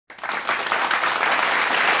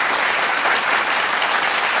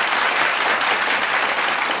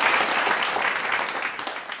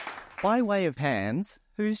By way of hands,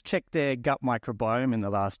 who's checked their gut microbiome in the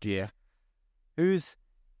last year? Who's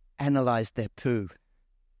analysed their poo?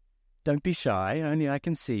 Don't be shy, only I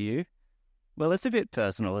can see you. Well, it's a bit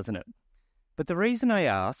personal, isn't it? But the reason I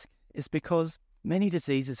ask is because many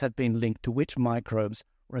diseases have been linked to which microbes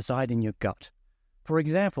reside in your gut. For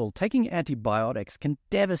example, taking antibiotics can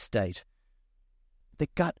devastate the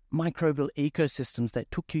gut microbial ecosystems that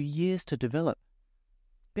took you years to develop.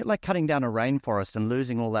 A bit like cutting down a rainforest and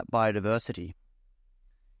losing all that biodiversity.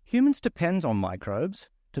 Humans depend on microbes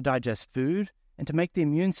to digest food and to make the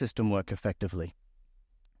immune system work effectively.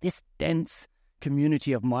 This dense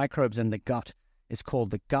community of microbes in the gut is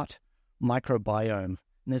called the gut microbiome, and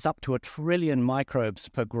there's up to 1 trillion microbes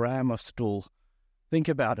per gram of stool. Think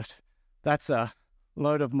about it. That's a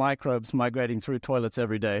load of microbes migrating through toilets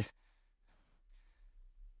every day.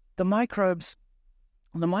 The microbiome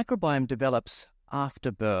develops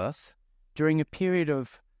after birth during a period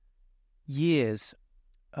of years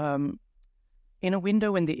in a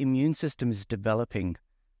window when the immune system is developing.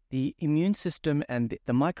 The immune system and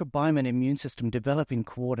the microbiome and immune system develop in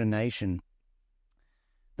coordination.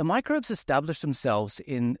 The microbes establish themselves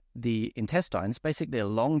in the intestines, basically a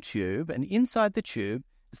long tube, and inside the tube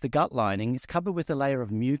is the gut lining. It's covered with a layer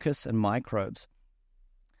of mucus and microbes.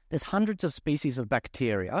 There's hundreds of species of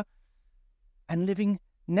bacteria, and living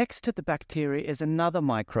next to the bacteria is another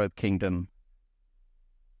microbe kingdom,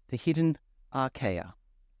 the hidden Archaea.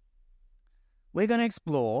 We're going to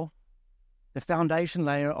explore the foundation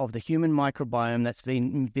layer of the human microbiome that's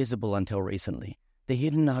been invisible until recently, the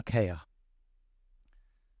hidden Archaea.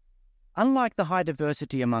 Unlike the high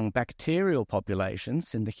diversity among bacterial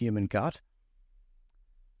populations in the human gut,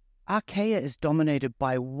 Archaea is dominated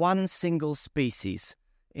by one single species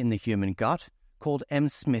in the human gut called M.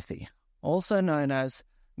 smithii, also known as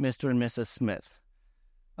Mr. and Mrs. Smith.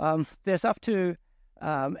 There's up to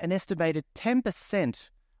an estimated 10%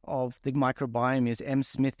 of the microbiome is M.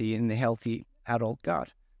 smithii in the healthy adult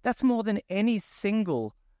gut. That's more than any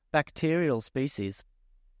single bacterial species.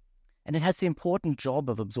 And it has the important job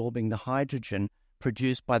of absorbing the hydrogen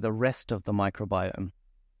produced by the rest of the microbiome.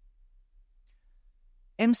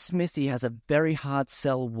 M. smithii has a very hard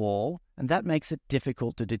cell wall, and that makes it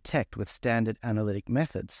difficult to detect with standard analytic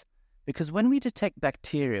methods. Because when we detect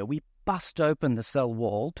bacteria, we bust open the cell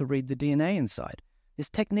wall to read the DNA inside. This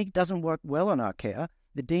technique doesn't work well on Archaea.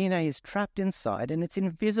 The DNA is trapped inside, and it's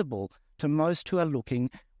invisible to most who are looking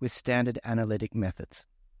with standard analytic methods.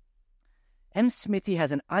 M. smithii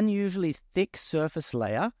has an unusually thick surface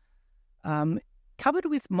layer covered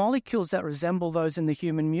with molecules that resemble those in the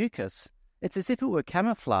human mucus. It's as if it were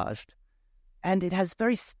camouflaged, and it has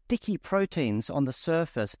very sticky proteins on the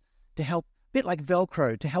surface to help, a bit like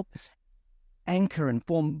Velcro, to help anchor and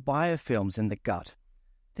form biofilms in the gut.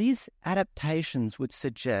 These adaptations would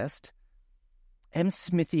suggest M.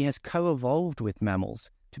 smithii has co-evolved with mammals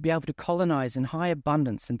to be able to colonize in high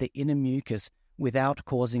abundance in the inner mucus without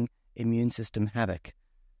causing immune system havoc.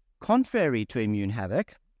 Contrary to immune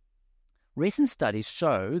havoc, recent studies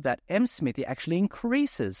show that M. smithii actually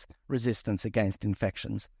increases resistance against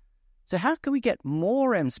infections. So how can we get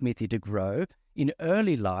more M. smithii to grow in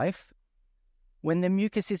early life when the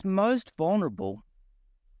mucus is most vulnerable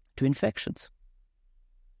to infections?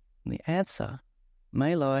 And the answer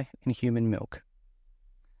may lie in human milk.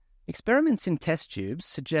 Experiments in test tubes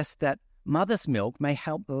suggest that mother's milk may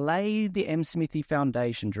help lay the M. smithii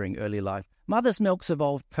foundation during early life. Mother's milk's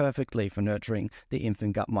evolved perfectly for nurturing the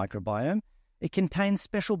infant gut microbiome. It contains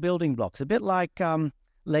special building blocks, a bit like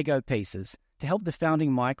Lego pieces, to help the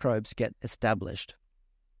founding microbes get established.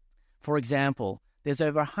 For example, there's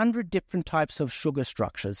over 100 different types of sugar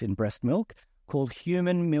structures in breast milk called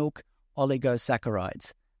human milk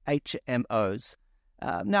oligosaccharides, HMOs.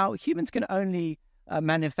 Now, humans can only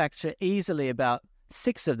manufacture easily about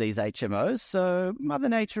 6 of these HMOs, so Mother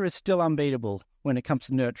Nature is still unbeatable when it comes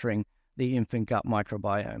to nurturing the infant gut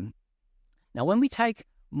microbiome. Now, when we take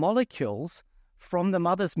molecules from the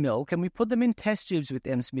mother's milk and we put them in test tubes with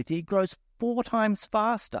M. smithii, it grows 4 times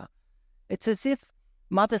faster. It's as if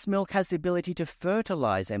mother's milk has the ability to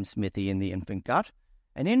fertilize M. smithii in the infant gut,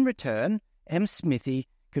 and in return, M. smithii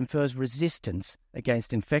confers resistance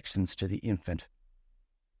against infections to the infant.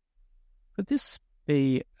 Could this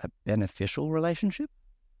be a beneficial relationship?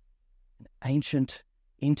 An ancient,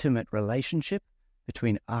 intimate relationship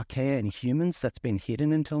between Archaea and humans that's been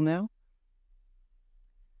hidden until now?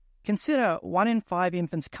 Consider 1 in 5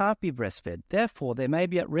 infants can't be breastfed, therefore they may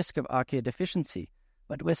be at risk of Archaea deficiency,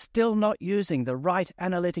 but we're still not using the right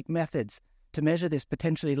analytic methods to measure this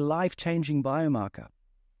potentially life-changing biomarker.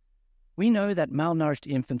 We know that malnourished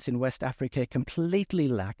infants in West Africa completely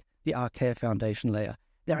lack the Archaea foundation layer,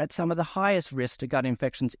 They're at some of the highest risk to gut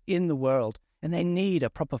infections in the world, and they need a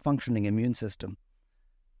proper functioning immune system.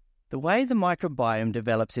 The way the microbiome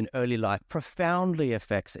develops in early life profoundly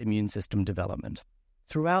affects immune system development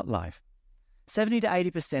throughout life. 70 to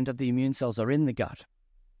 80% of the immune cells are in the gut.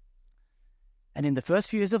 And in the first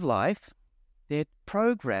few years of life, they're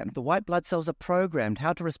programmed, the white blood cells are programmed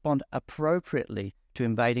how to respond appropriately to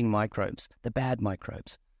invading microbes, the bad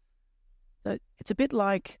microbes. So it's a bit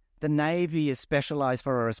like the Navy is specialized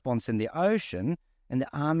for a response in the ocean and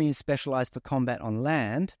the Army is specialized for combat on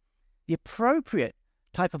land. The appropriate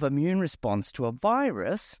type of immune response to a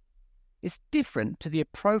virus is different to the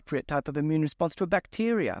appropriate type of immune response to a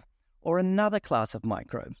bacteria or another class of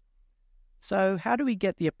microbes. So how do we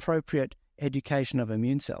get the appropriate education of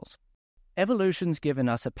immune cells? Evolution's given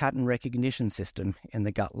us a pattern recognition system in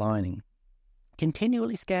the gut lining.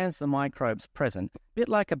 Continually scans the microbes present, a bit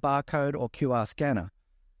like a barcode or QR scanner.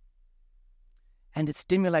 And it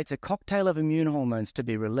stimulates a cocktail of immune hormones to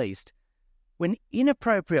be released. When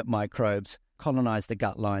inappropriate microbes colonize the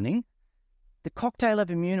gut lining, the cocktail of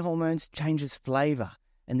immune hormones changes flavor,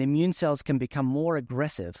 and the immune cells can become more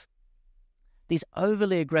aggressive. These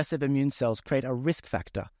overly aggressive immune cells create a risk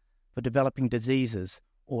factor for developing diseases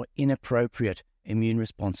or inappropriate immune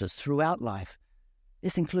responses throughout life.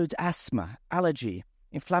 This includes asthma, allergy,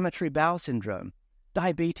 inflammatory bowel syndrome,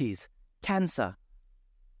 diabetes, cancer.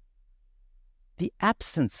 The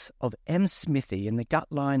absence of M. smithii in the gut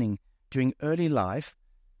lining during early life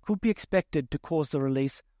could be expected to cause the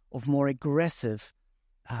release of more aggressive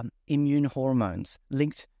immune hormones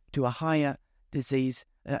linked to a higher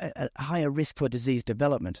risk for disease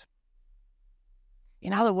development.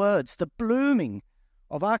 In other words, the blooming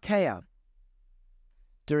of Archaea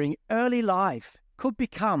during early life could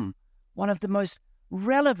become one of the most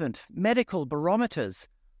relevant medical barometers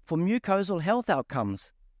for mucosal health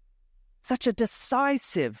outcomes. Such a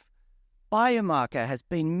decisive biomarker has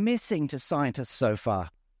been missing to scientists so far.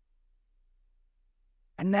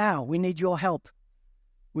 And now we need your help.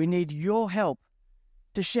 We need your help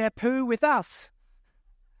to share poo with us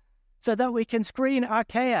so that we can screen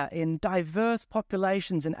Archaea in diverse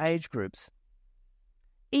populations and age groups.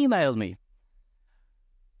 Email me.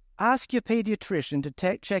 Ask your pediatrician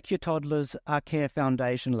to check your toddler's Archaea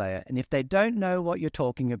foundation layer, and if they don't know what you're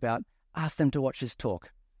talking about, ask them to watch this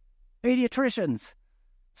talk. Pediatricians,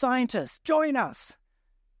 scientists, join us.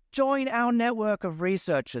 Join our network of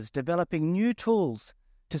researchers developing new tools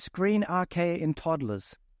to screen Archaea in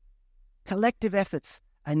toddlers. Collective efforts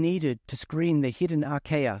are needed to screen the hidden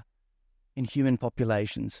Archaea in human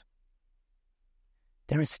populations.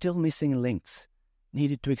 There are still missing links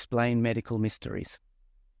needed to explain medical mysteries.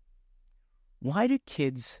 Why do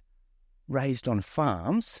kids raised on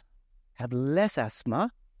farms have less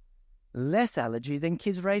asthma, less allergy than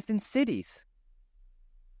kids raised in cities?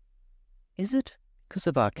 Is it because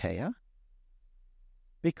of Archaea?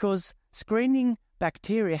 Because screening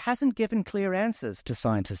bacteria hasn't given clear answers to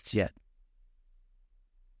scientists yet.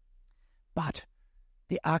 But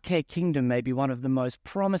the Archaea Kingdom may be one of the most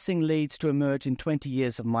promising leads to emerge in 20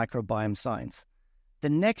 years of microbiome science. The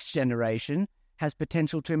next generation has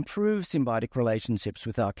potential to improve symbiotic relationships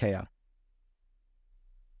with Archaea.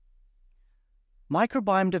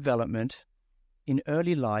 Microbiome development in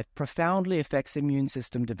early life profoundly affects immune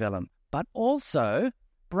system development, but also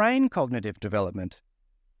brain cognitive development.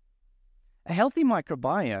 A healthy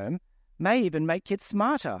microbiome may even make kids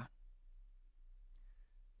smarter.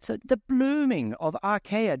 So the blooming of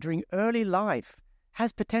Archaea during early life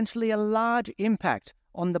has potentially a large impact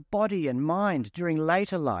on the body and mind during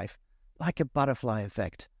later life, like a butterfly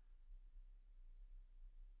effect.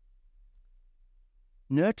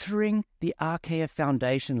 Nurturing the Archaea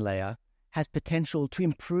foundation layer has potential to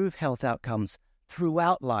improve health outcomes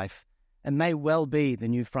throughout life and may well be the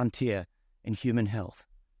new frontier in human health.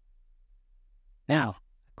 Now,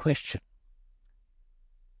 question.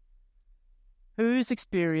 Who's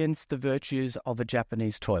experienced the virtues of a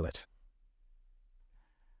Japanese toilet?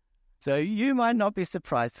 So you might not be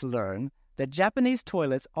surprised to learn that Japanese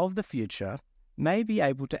toilets of the future may be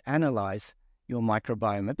able to analyze your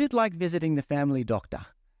microbiome, a bit like visiting the family doctor.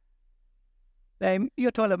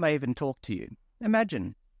 Your toilet may even talk to you.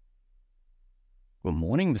 Imagine. Good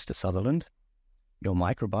morning, Mr. Sutherland. Your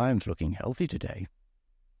microbiome's looking healthy today.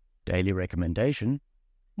 Daily recommendation,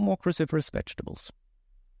 more cruciferous vegetables.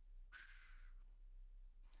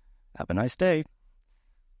 Have a nice day.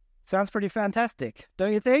 Sounds pretty fantastic,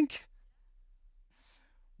 don't you think?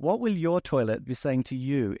 What will your toilet be saying to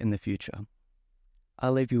you in the future?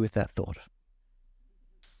 I'll leave you with that thought.